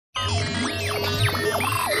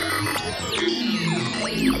Morning,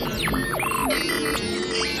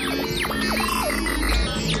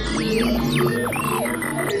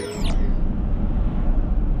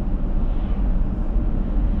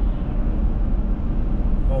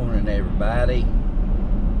 everybody.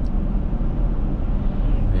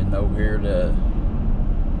 Been over here to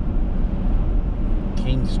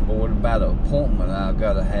Kingsport about an appointment I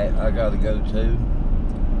gotta go to.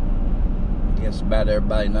 I guess about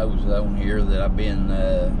everybody knows on here that I've been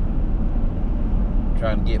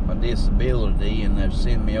trying to get my disability, and they've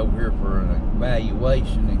sent me over here for an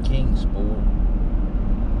evaluation in Kingsport.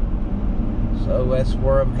 So that's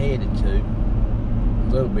where I'm headed to. A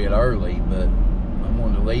little bit early, but I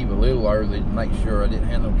wanted to leave a little early to make sure I didn't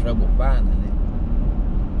have no trouble finding it.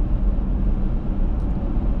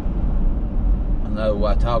 I know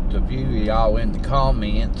I talked to a few of y'all in the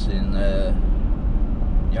comments, and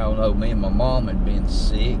y'all know me and my mom had been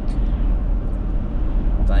sick.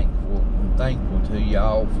 I'm thankful to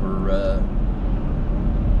y'all for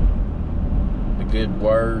the good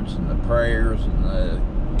words and the prayers and the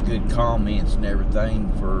good comments and everything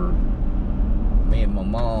for me and my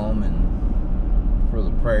mom, and for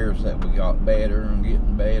the prayers that we got better and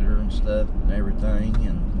getting better and stuff and everything,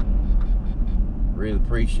 and really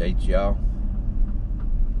appreciate y'all.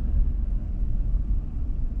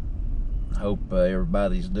 Hope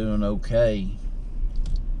everybody's doing okay.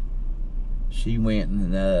 She went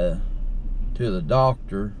and to the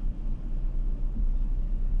doctor,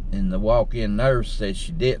 and the walk-in nurse said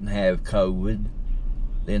she didn't have COVID.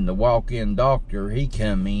 Then the walk-in doctor, he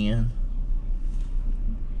come in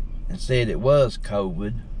and said it was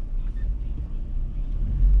COVID.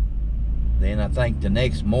 Then I think the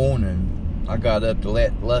next morning I got up to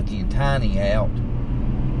let Lucky and Tiny out,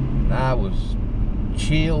 and I was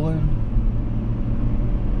chilling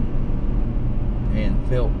and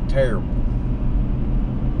felt terrible.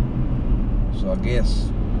 So I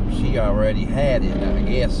guess she already had it, I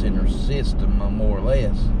guess, in her system, more or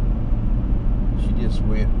less. She just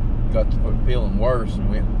got to feeling worse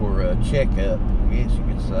and went for a checkup, I guess you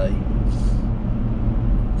could say.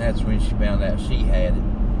 That's when she found out she had it.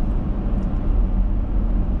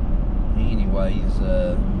 Anyways,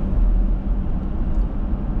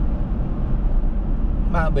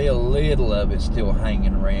 might be a little of it still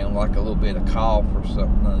hanging around, like a little bit of cough or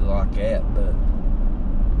something like that, but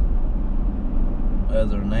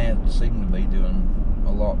other than that, seem to be doing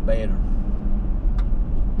a lot better.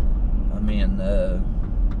 I'm in, I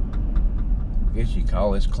guess you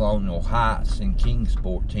call this Colonial Heights in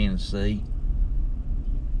Kingsport, Tennessee.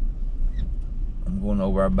 I'm going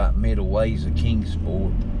over about middle ways of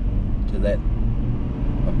Kingsport to that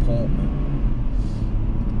appointment.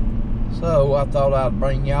 So I thought I'd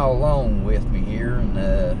bring y'all along with me here and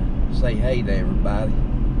say hey to everybody.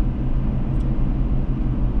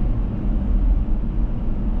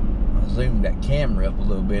 I zoomed that camera up a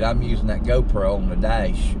little bit. I'm using that GoPro on the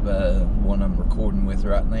dash, one I'm recording with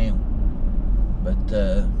right now. But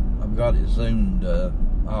I've got it zoomed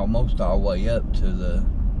almost all the way up to the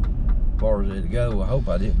far as it'll go. I hope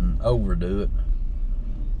I didn't overdo it.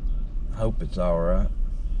 I hope it's alright.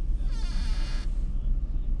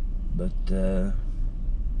 But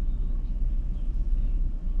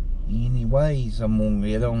anyways, I'm gonna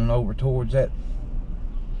get on over towards that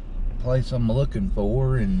place I'm looking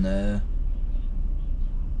for, and I'll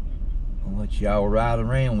let y'all ride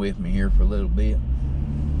around with me here for a little bit.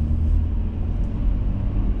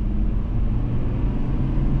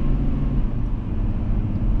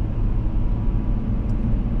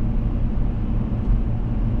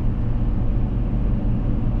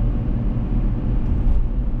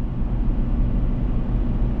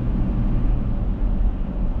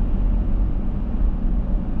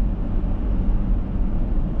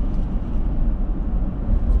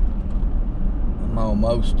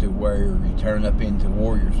 Almost to where you turn up into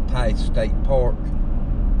Warriors Pass State Park,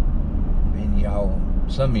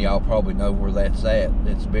 and some of y'all probably know where that's at.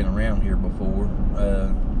 It's been around here before.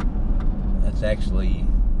 That's actually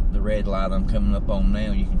the red light I'm coming up on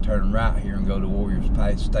now. You can turn right here and go to Warriors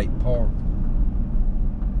Pass State Park.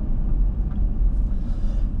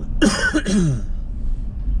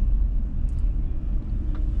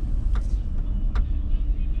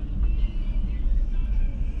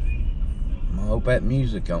 I hope that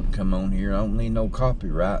music don't come on here. I don't need no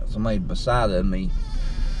copyright. Somebody beside of me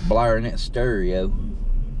blaring that stereo.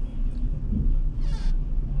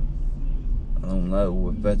 I don't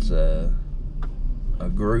know if that's a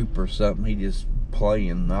group or something. He just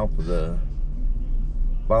playing off of the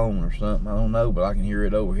phone or something. I don't know, but I can hear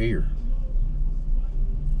it over here.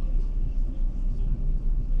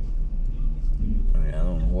 Yeah, I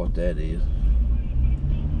don't know what that is.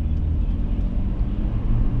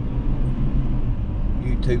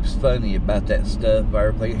 YouTube's funny about that stuff. Or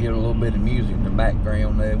if they hear a little bit of music in the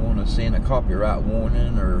background, they want to send a copyright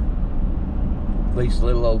warning, or at least a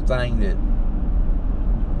little old thing that,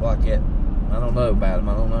 like that. I don't know about them.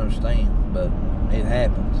 I don't understand, but it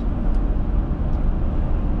happens.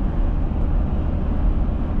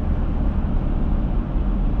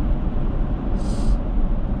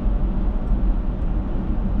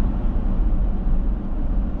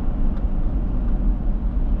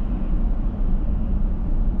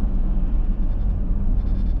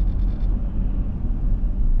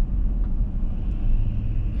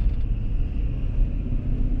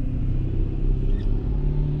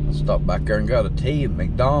 Stopped back there and got a tea at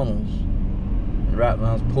McDonald's, and right when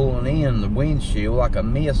I was pulling in, the windshield, like a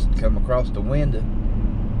mist come across the window.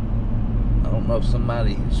 I don't know if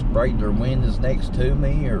somebody sprayed their windows next to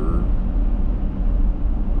me, or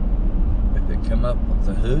if it come up with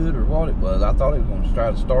the hood, or what it was. I thought it was going to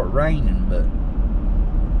try to start raining, but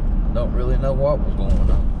I don't really know what was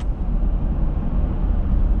going on.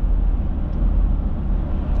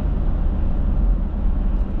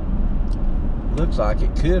 Looks like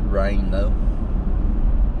it could rain though.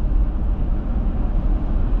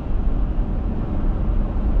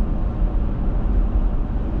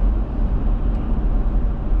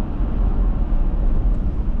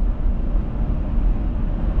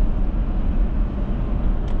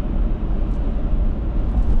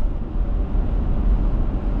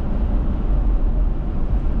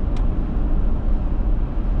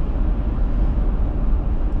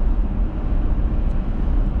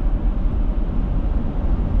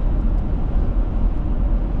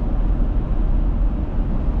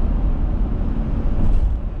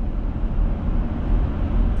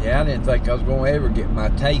 Yeah, I didn't think I was going to ever get my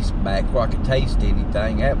taste back where I could taste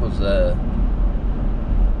anything. That was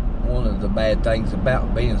one of the bad things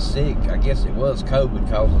about being sick. I guess it was COVID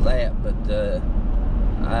because of that, but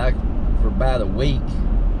for about a week,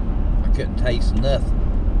 I couldn't taste nothing.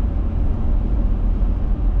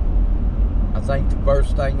 I think the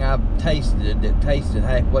first thing I tasted that tasted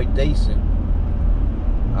halfway decent,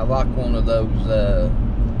 I like one of those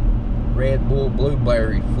Red Bull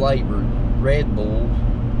blueberry flavored Red Bulls.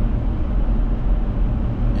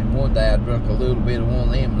 One day I drank a little bit of one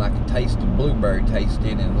of them, and I could taste the blueberry taste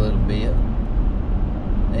in it a little bit.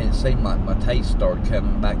 And it seemed like my taste started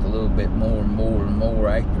coming back a little bit more and more and more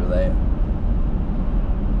after that.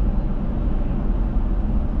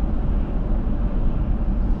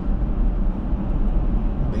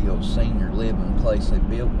 Big old senior living place they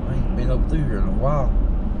built. I ain't been over through here in a while.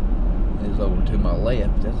 It's over to my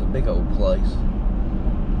left. That's a big old place.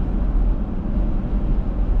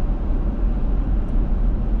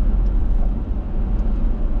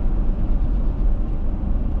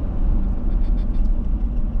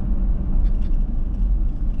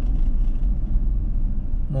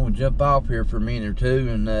 I'm gonna jump off here for a minute or two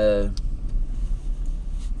and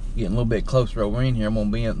getting a little bit closer over in here. I'm gonna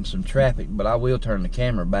be in some traffic, but I will turn the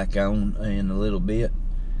camera back on in a little bit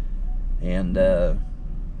and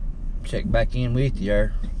check back in with you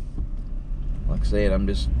there. Like I said, I'm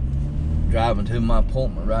just driving to my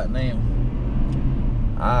appointment right now.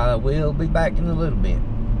 I will be back in a little bit.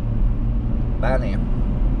 Bye now.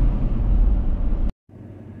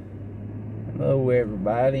 Hello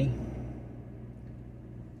everybody.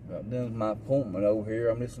 Got done with my appointment over here.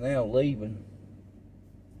 I'm just now leaving.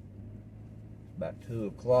 It's about 2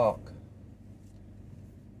 o'clock.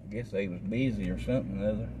 I guess they was busy or something or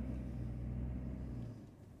other.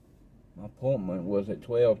 My appointment was at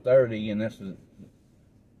 12:30, and that's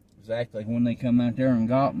exactly when they come out there and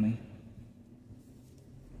got me.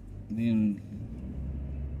 Then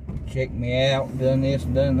checked me out and done this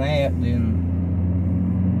and done that. Then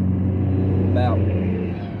about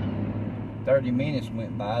 30 minutes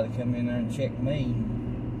went by. They come in there and checked me.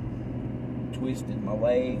 Twisted my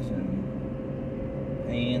legs and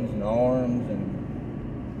hands and arms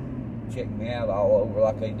and checked me out all over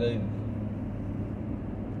like they do.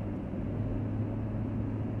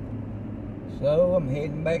 So I'm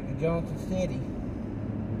heading back to Johnson City.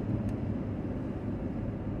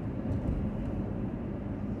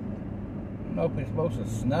 I don't know if it's supposed to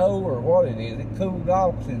snow or what it is. It cooled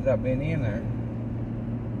off since I've been in there.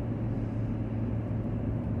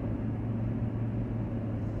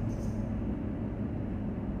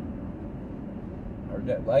 Heard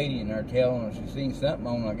that lady in there telling her she seen something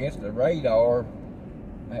on, I guess, the radar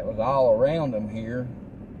that was all around them here.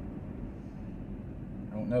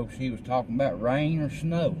 I don't know if she was talking about rain or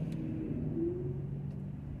snow.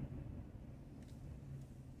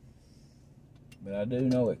 But I do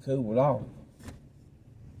know it cooled off.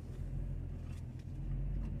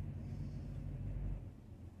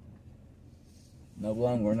 No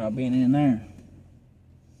longer not being in there.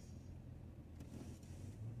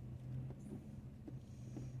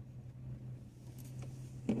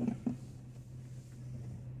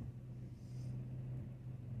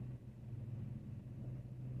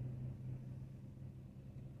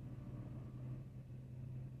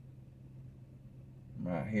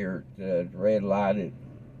 Right here at the red light at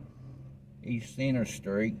East Center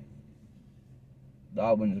Street.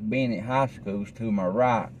 Dobbins Bennett High School's to my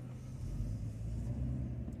right.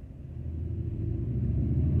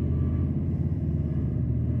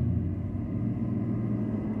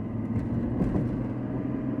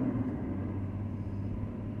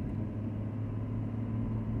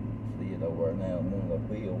 See it over now on one of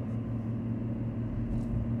the fields.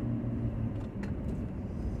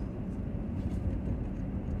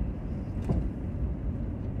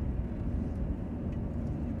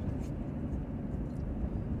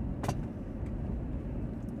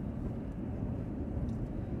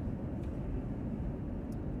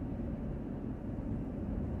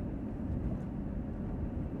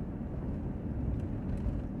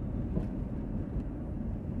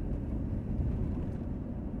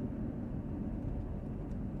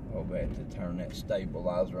 Go back to turn that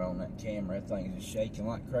stabilizer on that camera. That thing's just shaking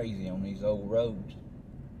like crazy on these old roads.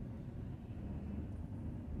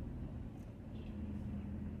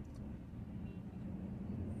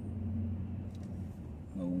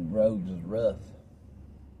 Old roads is rough.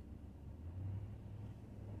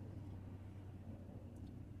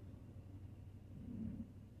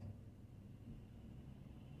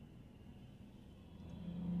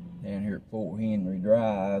 Down here at Fort Henry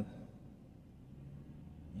Drive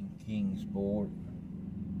in Kingsport.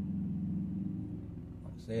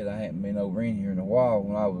 Like I said, I hadn't been over in here in a while.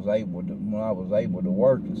 When I was able to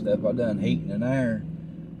work and stuff, I done heating and air.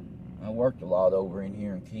 I worked a lot over in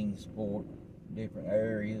here in Kingsport, different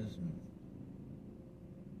areas, and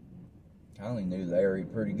I only knew the area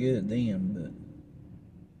pretty good then,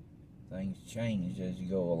 but things change as you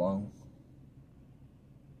go along.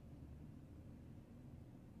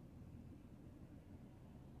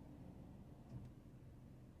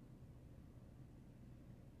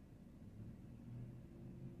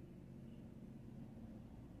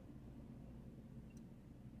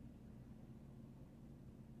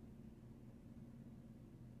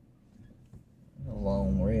 A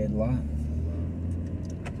long red light.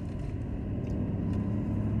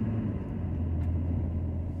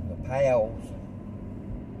 The pals.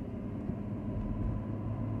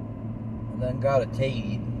 I done got a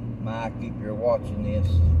tee. Mike, if you're watching this,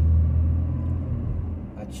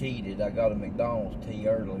 I cheated. I got a McDonald's tea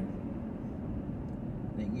earlier.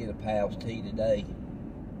 Didn't get a Pal's tea today.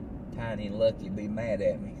 Tiny and Lucky be mad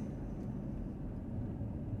at me.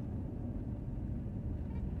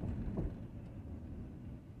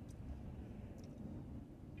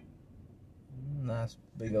 Nice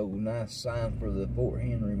big old nice sign for the Fort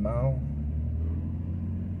Henry Mall.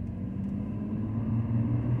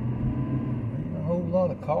 Ain't a whole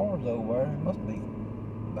lot of cars over there. It must be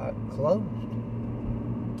about closed.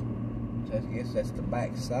 So I guess that's the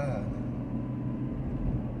back side.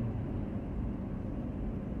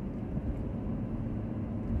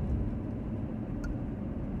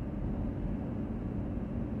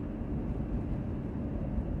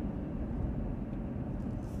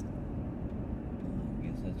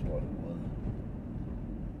 That's what it was.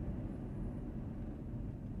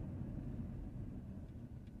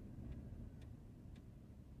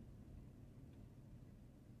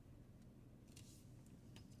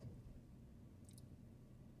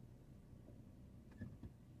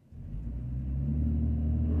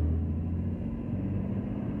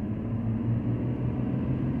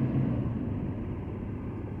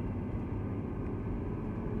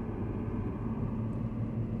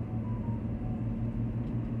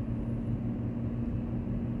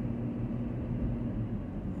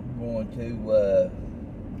 To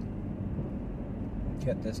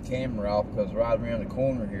cut this camera off because right around the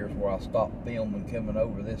corner here is where I stopped filming coming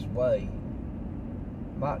over this way.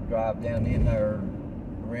 Might drive down in there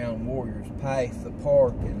around Warriors past the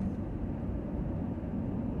park and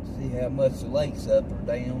see how much the lake's up or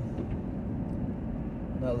down.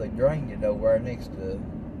 I know they drained it over there next to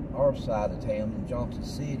our side of town in Johnson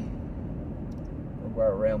City. Over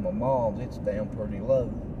around my mom's, it's down pretty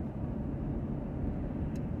low.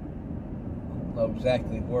 Know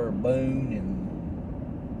exactly where Boone and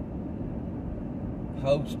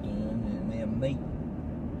Hostin and them meet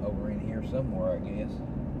over in here somewhere, I guess.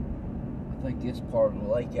 I think this part of the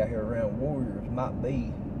lake out here around Warriors might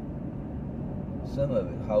be some of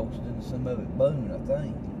it Hostin, some of it Boone, I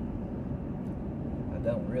think. I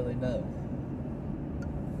don't really know.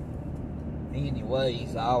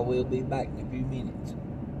 Anyways, I will be back in a few minutes.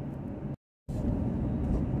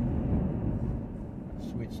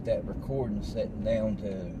 Switch that recording setting down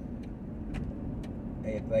to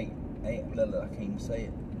F8, I can't even say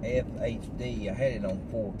it, FHD. I had it on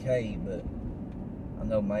 4K, but I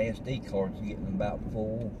know my SD card's getting about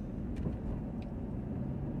full.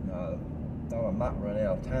 I thought I might run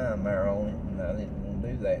out of time there on it, and I didn't want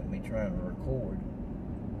to do that, me trying to record.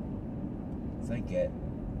 I think that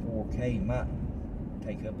 4K might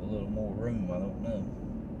take up a little more room, I don't know.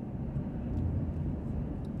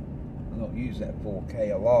 I don't use that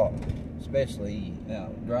 4K a lot, especially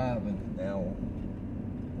out driving. Now,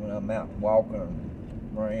 when I'm out walking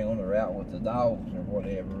around or out with the dogs or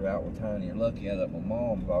whatever, out with Tiny or Lucky, out at my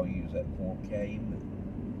mom's, I'll use that 4K, but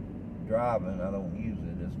driving, I don't use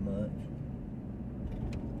it as much.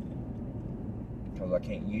 Because I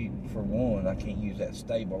can't use, for one, I can't use that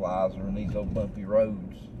stabilizer on these old bumpy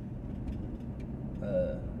roads.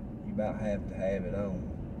 You about have to have it on.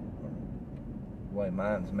 The way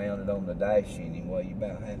mine's mounted on the dash anyway, you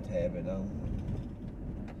about have to have it on.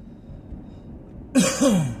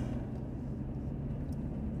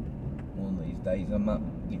 One of these days I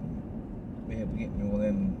might be able to get me one of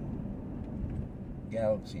them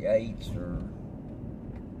Galaxy 8s or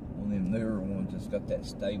one of them newer ones that's got that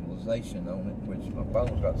stabilization on it, which my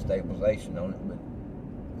phone's got stabilization on it, but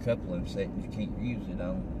a couple of them settings you can't use it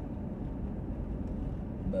on.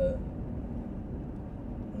 But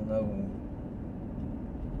I know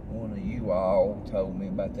one of you all told me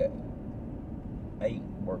about that 8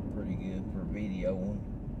 worked pretty good for videoing,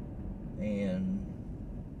 and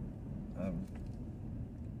I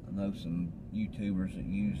know some YouTubers that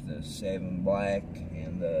use the 7 Black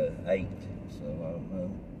and the 8, so I don't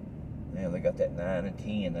know. Now they got that 9 and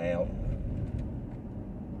 10 out.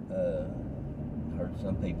 Heard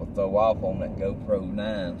some people throw off on that GoPro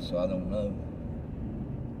 9, so I don't know.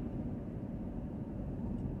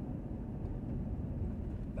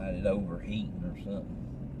 About it overheating or something.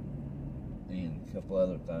 And a couple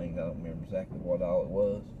other things, I don't remember exactly what all it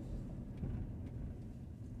was.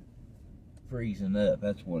 Freezing up,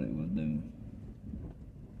 that's what it was doing.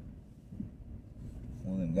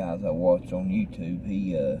 One of them guys I watched on YouTube,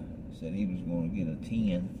 he said he was going to get a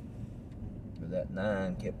 10, but that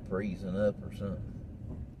 9 kept freezing up or something.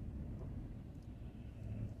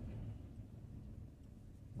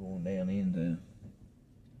 Going down into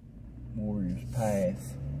Warriors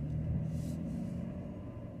Path.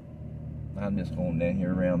 I'm just going down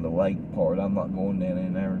here around the lake part. I'm not going down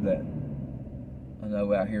in there with that. I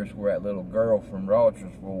know out here's where that little girl from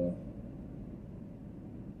Rogersville,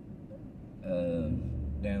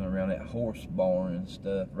 down around that horse barn and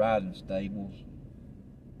stuff, riding stables.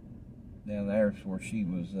 Down there's where she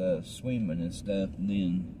was swimming and stuff, and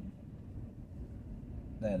then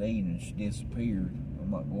that evening she disappeared.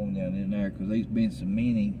 I'm not going down in there because there's been so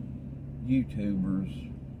many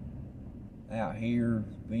YouTubers out here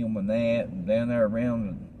filming that, and down there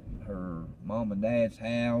around her mom and dad's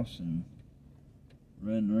house, and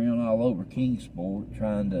running around all over Kingsport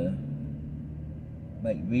trying to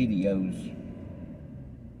make videos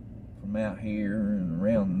from out here and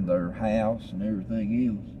around their house and everything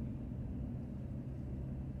else.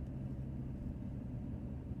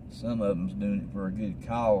 Some of them's doing it for a good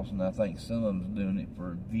cause, and I think some of them's doing it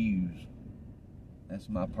for views. That's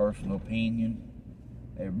my personal opinion.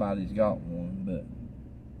 Everybody's got one, but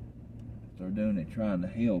if they're doing it trying to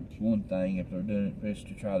help, it's one thing. If they're doing it just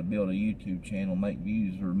to try to build a YouTube channel, make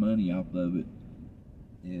views or money off of it,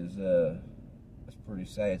 it's a pretty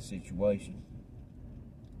sad situation.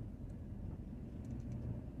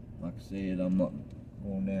 Like I said, I'm not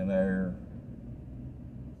going down there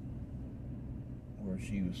where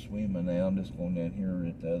she was swimming now. I'm just going down here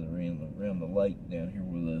at the other end, around the lake, down here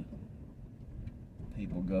where the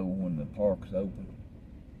people go when the park's open.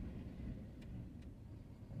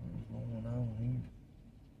 What's going on here?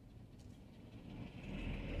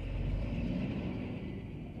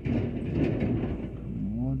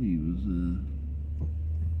 What he was,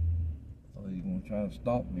 thought he was going to try to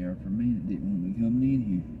stop me there for a minute. Didn't want me coming in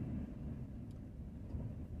here.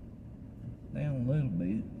 Down a little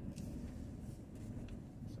bit.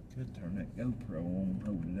 So I could turn that GoPro on and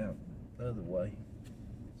hold it out the other way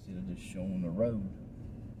instead of just showing the road.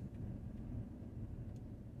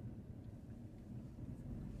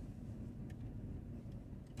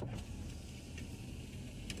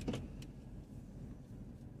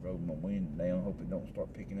 Roll my window down, hope it don't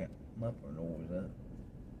start picking that muffler noise up.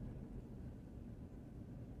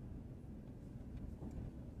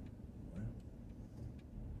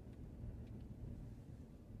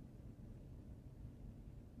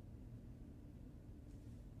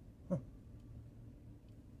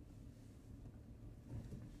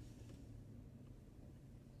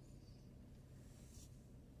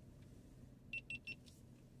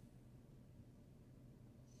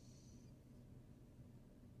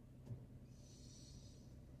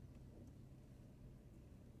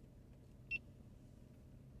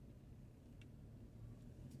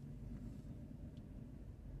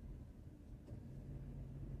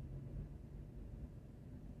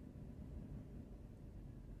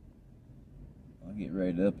 I'll get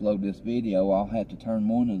ready to upload this video. I'll have to turn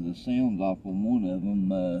one of the sounds off on one of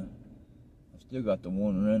them. I've still got the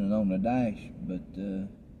one running on the dash, but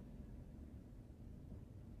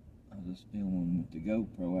I was just filming with the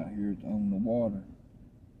GoPro out here on the water.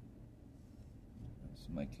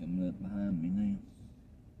 Somebody coming up behind me now.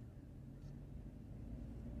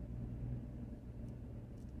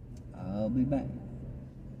 I'll be back.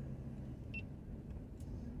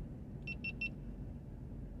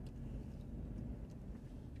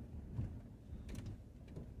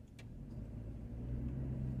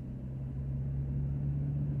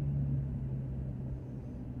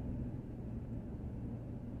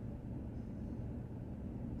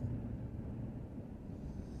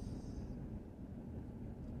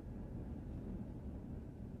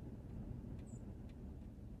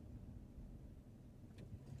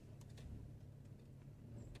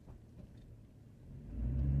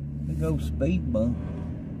 Big old speed bump.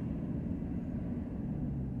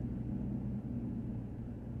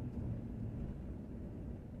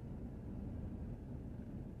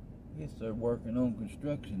 I guess they're working on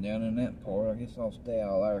construction down in that part. I guess I'll stay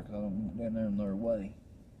out there because I'm down there in their way.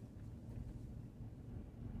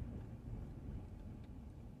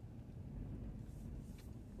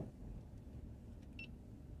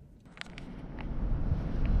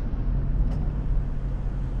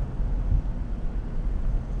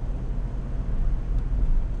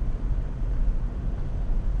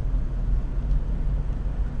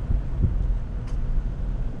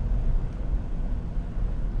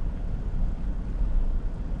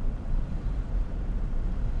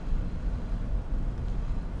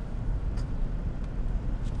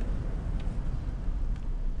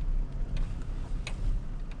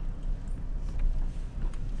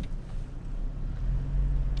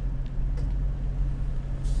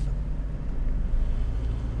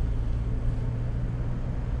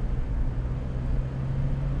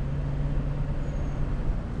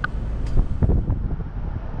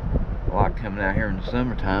 Coming out here in the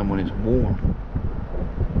summertime when it's warm.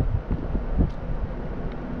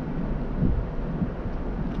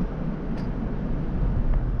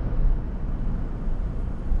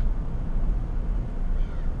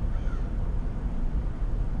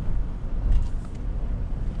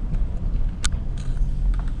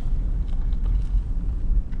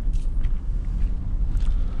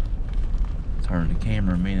 Turn the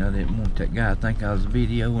camera a minute. I didn't want that guy to think I was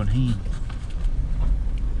videoing him.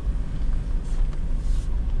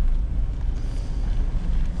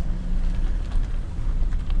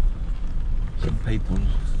 People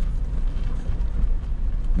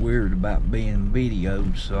weird about being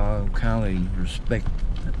videoed, so I kind of respect,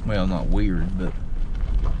 well, not weird, but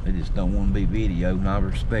they just don't want to be videoed, and I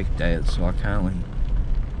respect that, so I kind of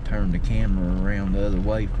turned the camera around the other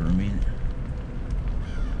way for a minute.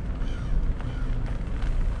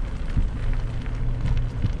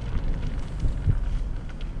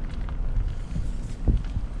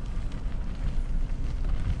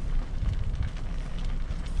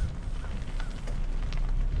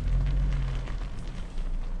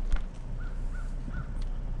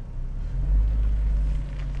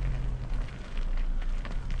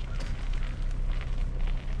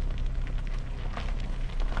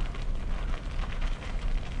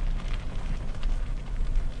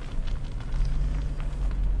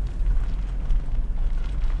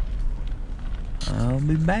 I'll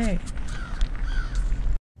be back.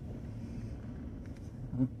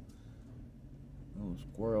 Little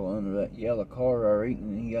squirrel under that yellow car there eating,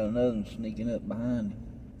 and he got another one sneaking up behind him.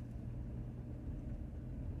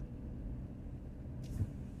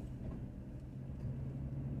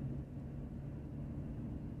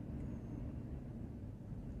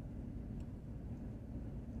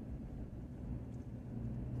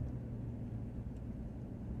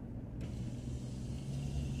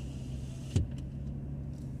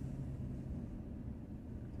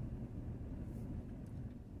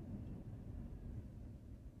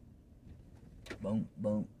 Bump,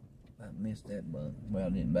 bump. About missed that bump. Well, I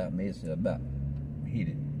didn't about miss it. I about hit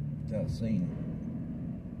it without seeing it.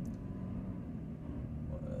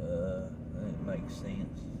 That makes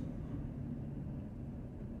sense.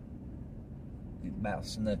 It about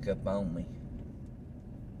snuck up on me.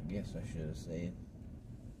 I guess I should have said.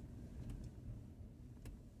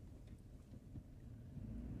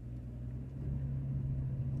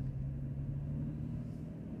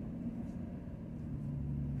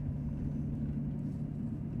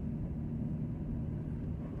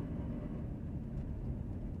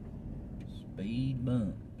 speed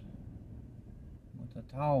bumps. What's a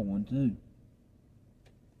tall one too?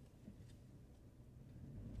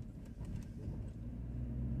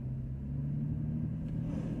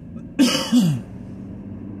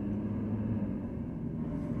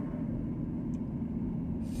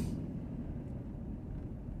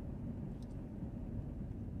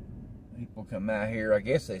 People come out here, I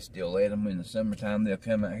guess they still let them in the summertime. They'll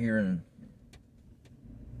come out here and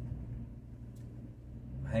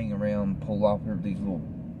hang around, pull off here these little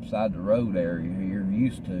side of the road area here.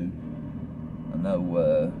 Used to. I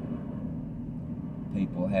know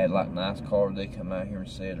people had like nice cars. They come out here and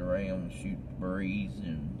sit around and shoot the breeze,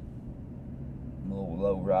 and little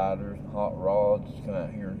low riders and hot rods come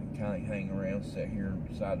out here and kind of hang around, sit here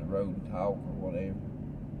beside the road and talk or whatever.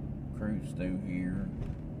 Cruise through here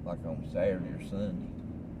like on Saturday or Sunday.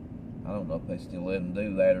 I don't know if they still let them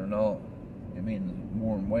do that or not. I mean, the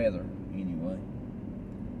warm weather anyway.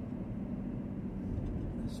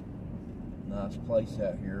 It's a nice place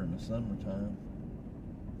out here in the summertime.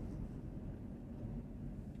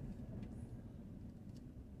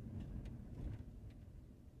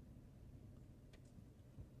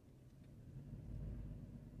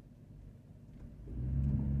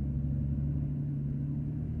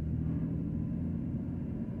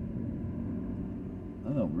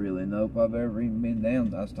 I don't really know if I've ever even been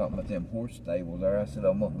down. I was talking about them horse stables there. I said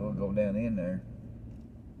I'm not going to go down in there.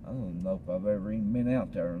 I don't know if I've ever even been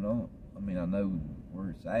out there or not. I mean, I know where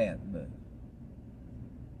it's at, but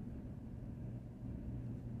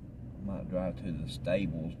I might drive to the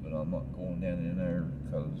stables, but I'm not going down in there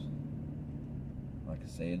because, like I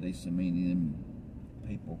said, there's so many of them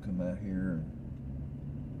people come out here.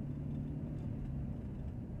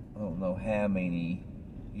 I don't know how many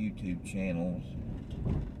YouTube channels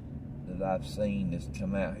that I've seen that's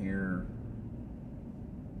come out here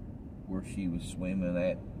where she was swimming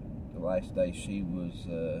at the last day she was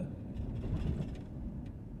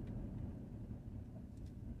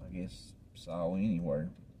I guess saw anywhere.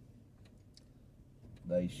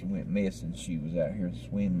 The day she went missing, she was out here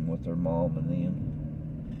swimming with her mom and them.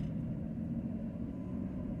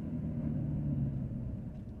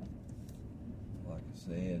 Like I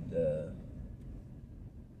said,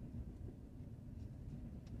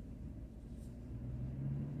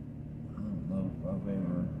 I've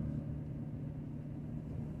ever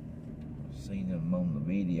seen them on the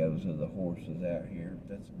videos of the horses out here.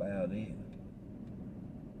 That's about it.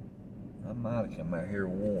 I might have come out here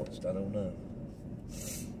once, I don't know.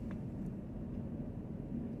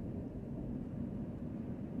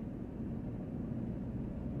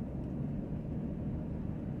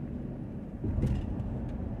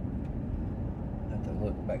 I have to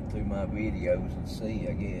look back through my videos and see,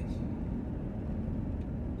 I guess.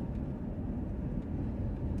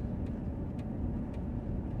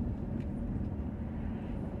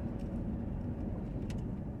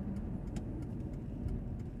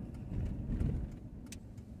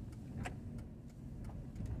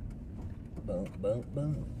 Bump,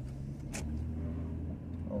 bump.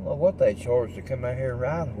 I don't know what they charge to come out here and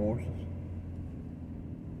ride horses.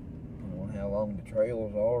 I don't know how long the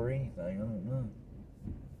trails are or anything. I don't know.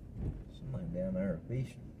 Somebody down there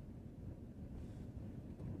fishing.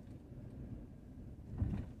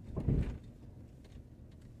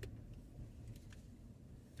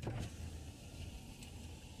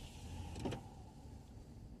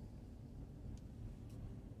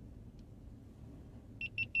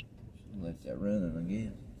 Let that running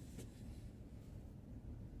again.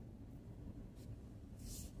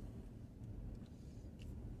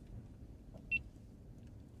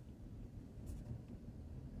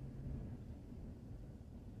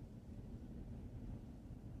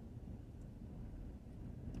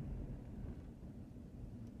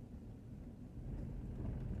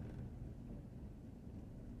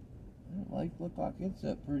 That lake look like it's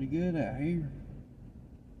up pretty good out here.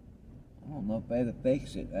 I don't know if that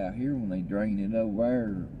affects it out here when they drain it over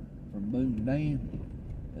there from Boone Dam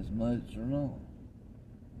as much or not.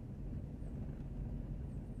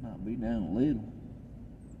 Might be down a little.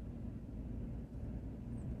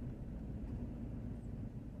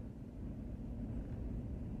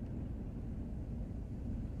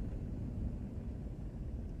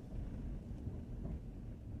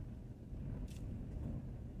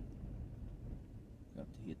 Got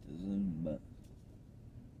to hit the zoom button.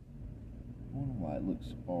 I wonder why it looks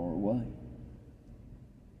so far away.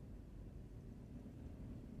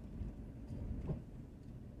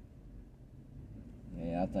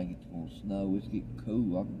 Yeah, I think it's going to snow. It's getting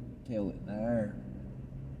cool. I can tell it in the air.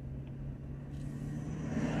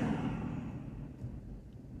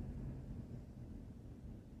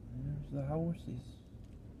 There's the horses.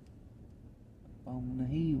 on the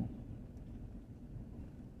hill.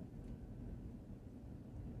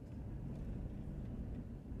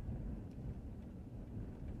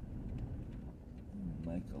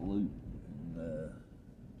 Make a loop and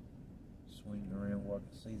swing around where I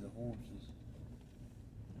can see the horses.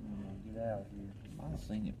 I'm gonna get out of here. I might have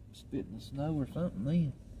seen it spitting the snow or something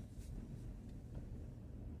then.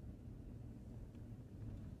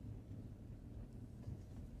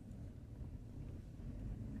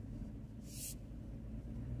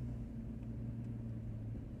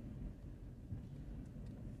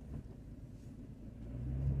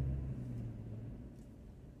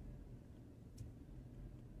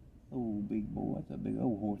 Oh, big boy, that's a big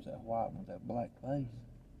old horse, that white one with that black face.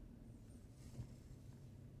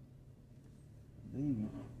 Big.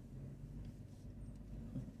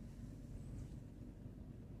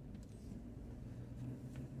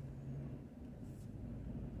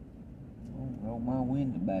 Oh, roll my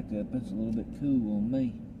window back up, it's a little bit cool on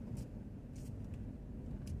me.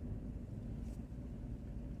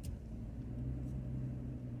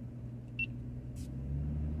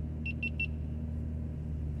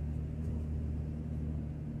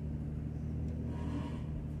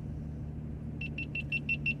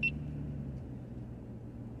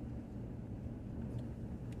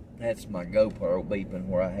 That's my GoPro beeping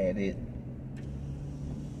where I had it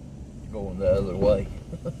going the other way.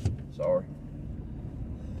 Sorry.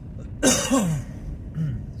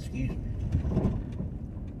 Excuse me.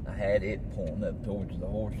 I had it pointing up towards the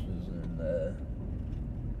horses, and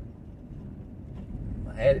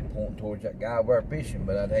I had it pointing towards that guy we were fishing,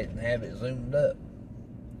 but I didn't have it zoomed up.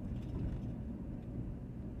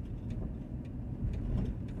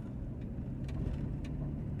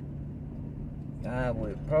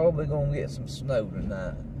 We're probably gonna get some snow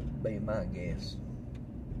tonight, be my guess.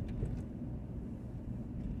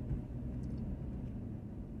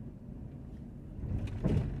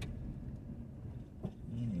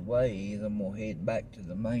 Anyways, I'm gonna head back to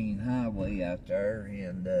the main highway out there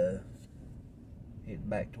and head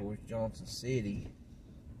back towards Johnson City.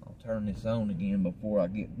 I'll turn this on again before I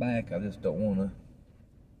get back. I just don't want to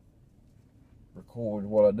record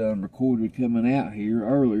what I done recorded coming out here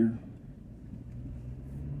earlier.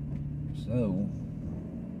 So,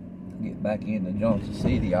 get back into Johnson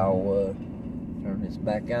City, I'll turn this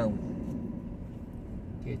back on.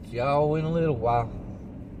 Catch y'all in a little while.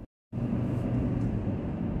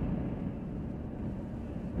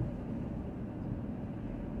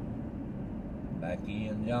 Back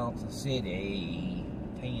in Johnson City,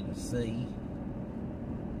 Tennessee,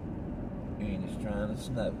 and it's trying to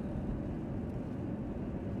snow.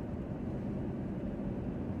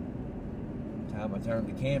 Time I turn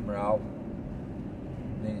the camera off,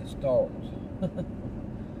 then it starts.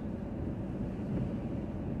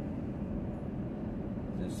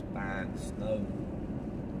 Just fine snow.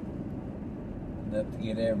 Enough to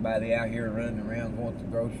get everybody out here running around going to the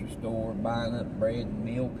grocery store, buying up bread and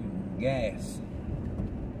milk and gas.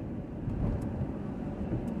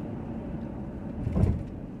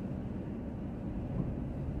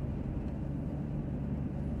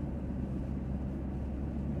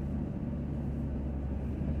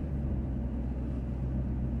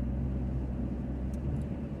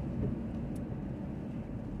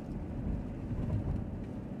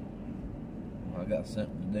 I got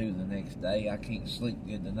something to do the next day. I can't sleep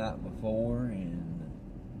good the night before and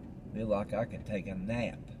feel like I can take a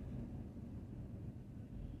nap.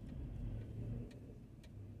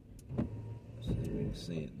 Let's see if we can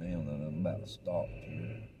see it now that I'm about to stop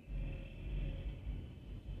here.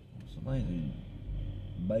 Somebody's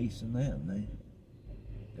basing that now.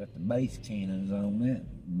 Got the bass cannons on that.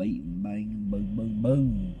 Beating, banging, boom, boom,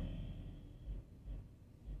 boom.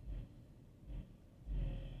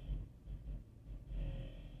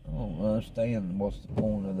 I don't understand what's the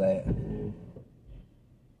point of that.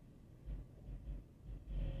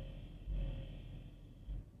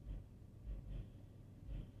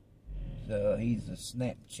 So he's a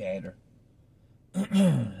Snapchatter.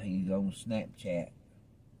 He's on Snapchat.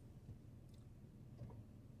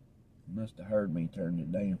 Must have heard me turn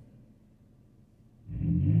it down.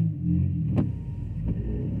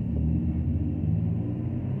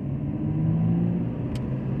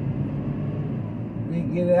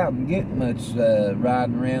 Didn't get out and get much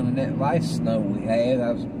riding around in that last snow we had.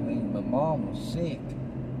 My mom was sick.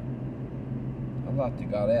 I like to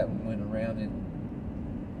got out and went around and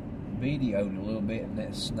videoed a little bit in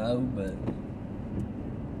that snow, but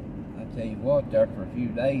I tell you what, there for a few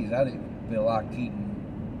days I didn't feel like keeping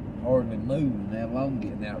hardly moving that long,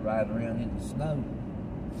 getting out riding around in the snow.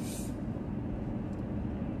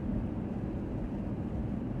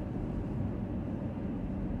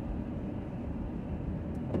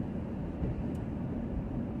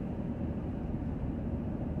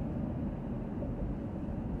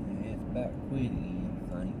 about quit again,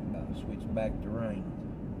 I think. About to switch back to rain.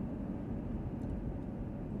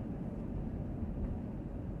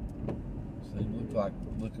 So it looks like,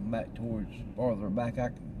 looking back towards farther back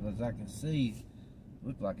as I can see,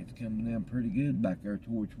 looks like it's coming down pretty good back there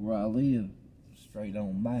towards where I live. Straight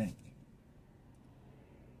on back.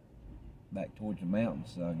 Back towards the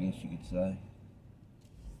mountains, I guess you could say.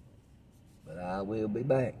 But I will be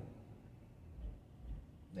back.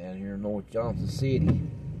 Down here in North Johnson City.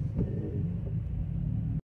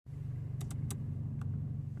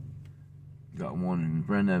 Got one in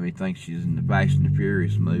front of me, thinks she's in the Fast and the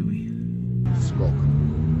Furious movie. Smoke.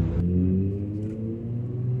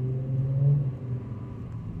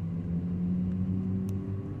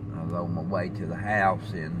 I was on my way to the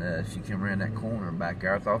house and she came around that corner back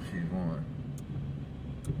there. I thought she was going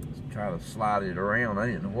to try to slide it around. I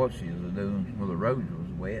didn't know what she was doing. Well, the road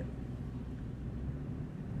was wet.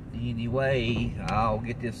 Anyway, I'll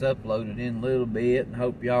get this uploaded in a little bit and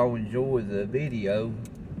hope y'all enjoy the video.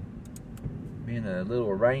 Been a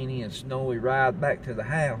little rainy and snowy ride back to the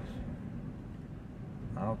house.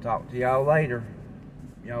 I'll talk to y'all later.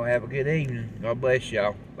 Y'all have a good evening. God bless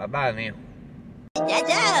y'all. Bye-bye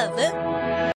now.